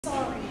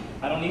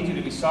don't need you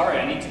to be sorry.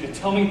 I need you to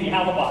tell me the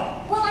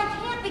alibi. Well, I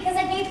can't because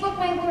I gave Brooke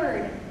my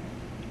word.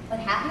 But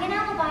having an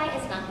alibi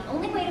is not the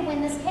only way to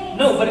win this case.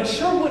 No, but it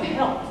sure would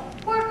help.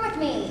 Work with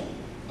me.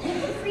 You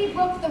can free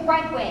Brooke the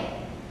right way.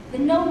 The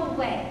noble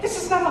way. This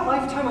is not a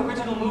Lifetime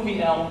original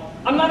movie, Elle.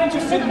 I'm not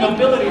interested in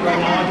nobility right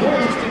now. I'm more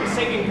interested in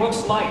saving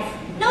Brooke's life.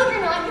 No,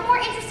 you're not. You're more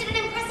interested in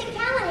impressing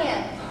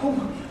Callahan.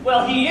 Oh,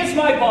 well, he is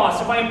my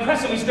boss. If I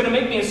impress him, he's going to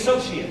make me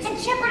associate. And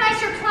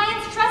jeopardize your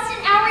client's trust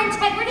in our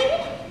integrity?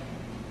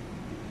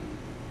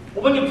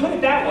 Well, when you put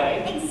it that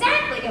way...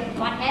 Exactly, you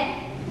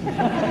butthead.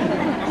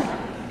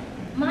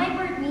 My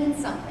word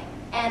means something,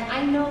 and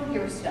I know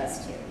yours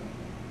does too.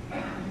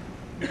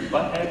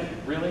 Butthead?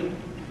 Really?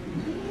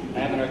 I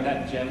haven't heard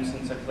that gem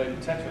since I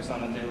played Tetris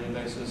on a daily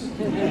basis.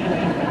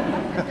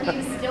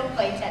 You still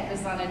play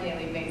Tetris on a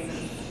daily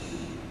basis.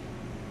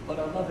 But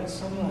I love it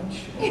so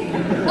much.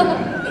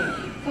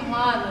 Come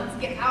on, let's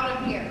get out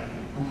of here.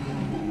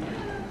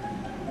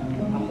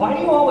 Why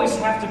do you always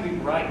have to be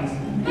right?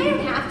 I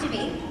don't have to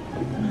be.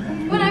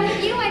 When I'm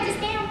with you, I just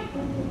am.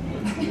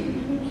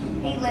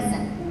 Hey,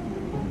 listen.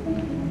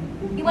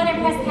 You want to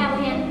impress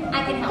Callahan?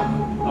 I can help.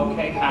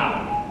 Okay,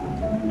 how?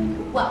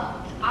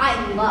 Well, I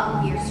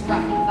love your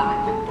scruffy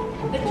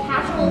vibe. But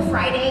Casual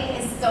Friday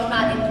is so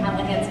not in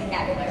Callahan's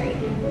vocabulary.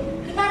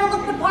 You gotta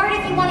look the part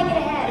if you want to get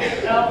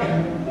ahead.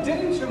 Elle,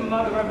 didn't your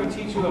mother ever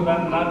teach you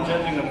about not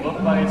judging a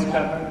book by its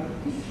cover?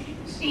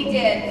 She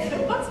did. The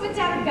books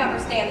without a cover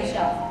stay on the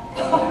shelf.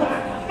 Oh,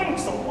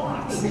 thanks a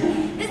lot.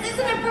 This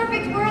isn't a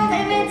perfect world,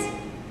 Emmett.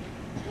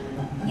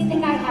 You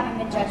think I haven't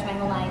been judged my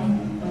whole life?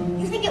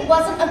 You think it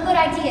wasn't a good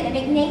idea to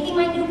make navy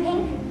my new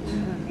pink?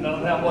 No,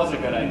 that was a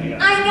good idea.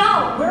 I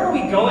know! Where are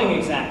we going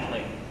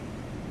exactly?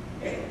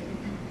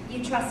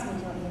 You trust me,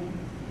 don't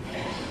you?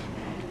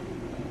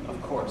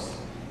 Of course.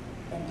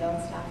 Then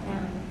don't stop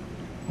now.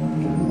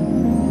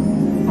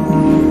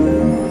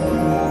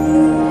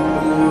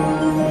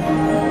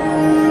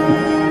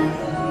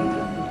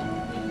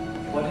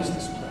 What is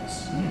this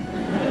place?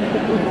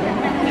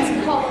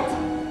 It's called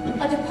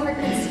a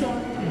department store.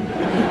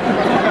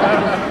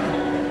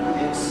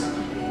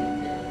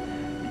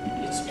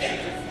 It's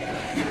beautiful.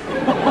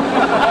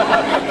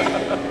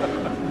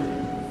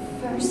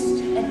 First,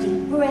 a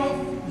deep breath.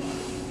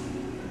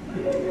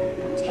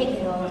 Take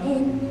it all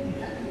in.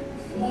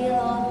 Feel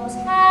all those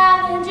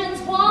halogens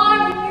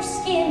warm in your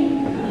skin.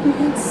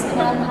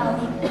 Smell how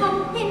they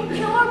pump in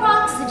pure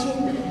oxygen.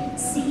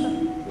 See,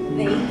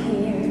 they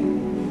care.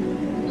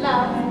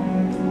 Love.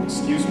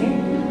 Excuse me?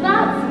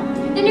 Love.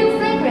 The new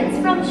fragrance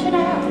from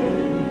Chanel.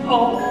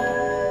 Oh,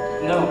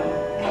 no.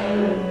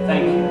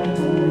 Thank you.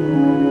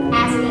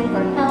 Asking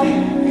for help.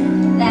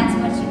 That's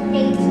what you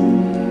hate.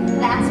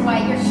 That's why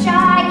you're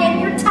shy and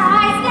your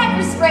tie's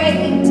never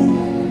straight.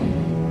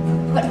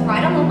 Put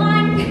right on the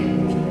line.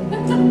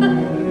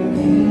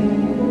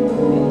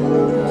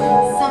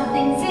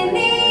 Something's in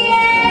the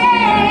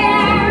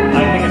air. I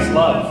think it's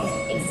love.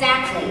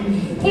 Exactly.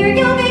 Here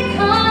you'll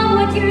become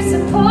what you're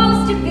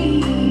supposed to be.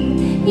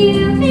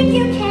 You think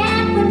you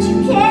can't, but you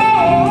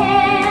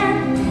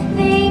can.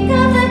 Think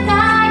of the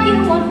guy you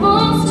want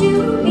most to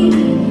be.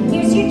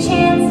 Here's your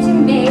chance to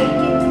make it,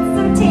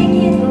 so take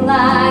it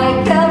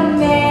like a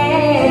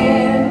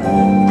man.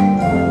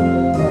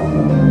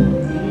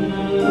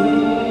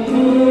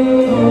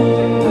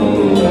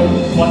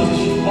 What does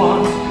she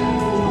want?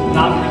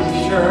 Not really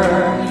sure.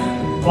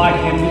 Why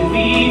can't we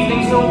leave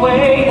things the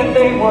way that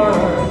they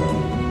were?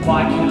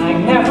 Why can I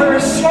never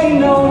say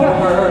no to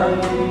her?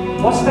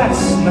 What's that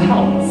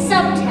smell?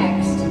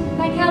 Subtext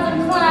by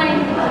Calvin Klein.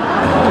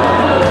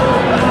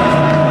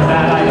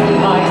 That I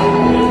don't like.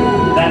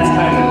 That's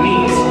kind of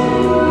neat.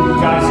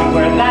 Guys who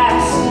wear that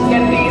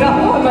get beat up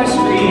on the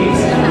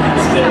streets.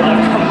 Still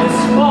I've come this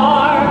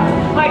far.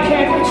 I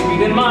can't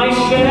retreat in my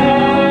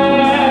shell.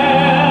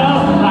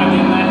 I'm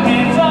in the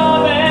hands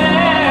of Elle.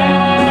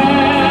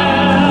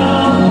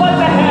 What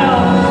the hell?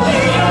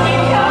 Maybe you'll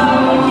become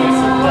what you're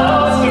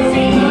supposed to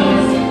be.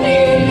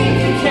 You think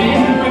you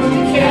can, but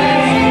you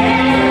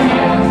can't.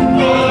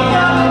 Think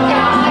of the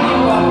guy you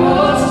are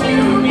supposed to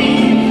be.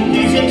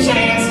 Here's your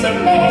chance to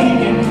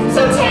make it,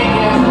 so take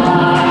it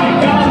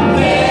like a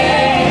man.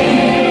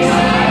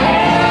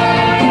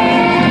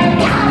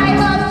 God, I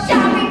love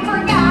shopping for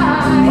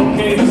guys.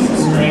 Okay, this is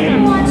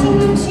strange. Watching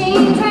them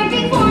change right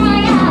before my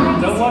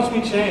eyes. Don't watch me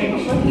change.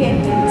 Look at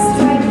him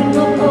striking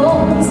the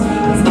pose.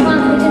 His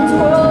confident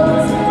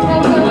twirls. I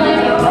know I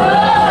know.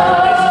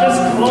 It's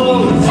just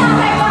clothes. God,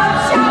 I love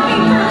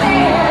shopping for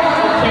men.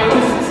 Okay,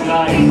 this is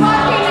nice.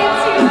 Walking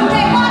into,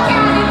 they walk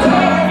out into.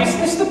 Is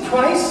this the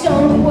price?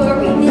 Don't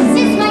worry, this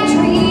is my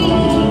treat.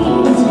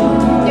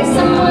 There's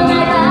someone I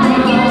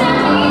like you to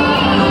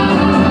meet.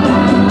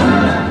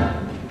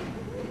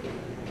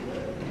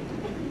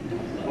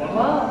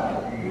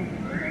 Wow.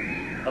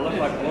 I look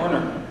like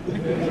Warner.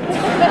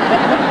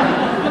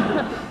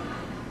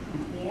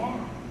 Yeah.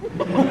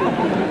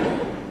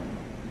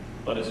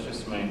 But it's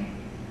just me.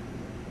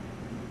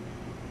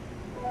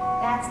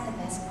 That's the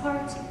best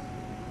part.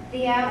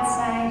 The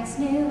outside is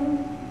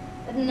new,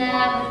 but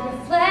now it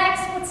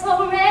reflects what's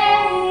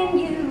already in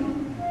you.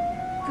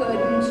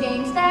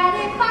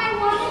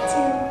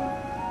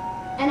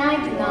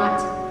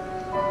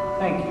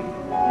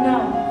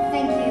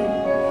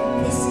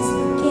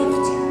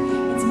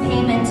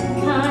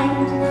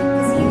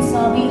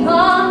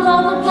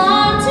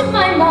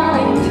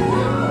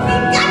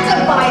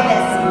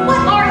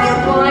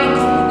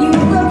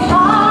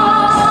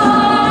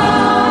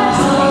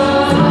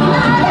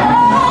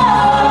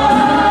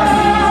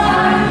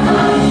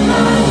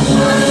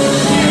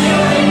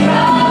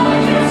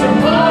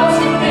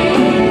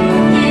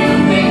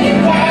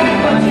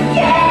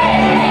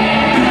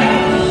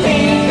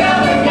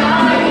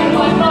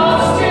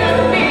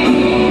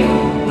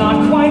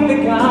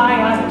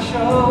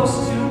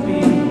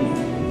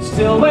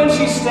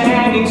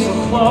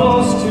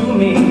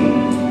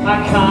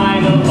 I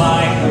kind of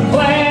like the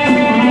play.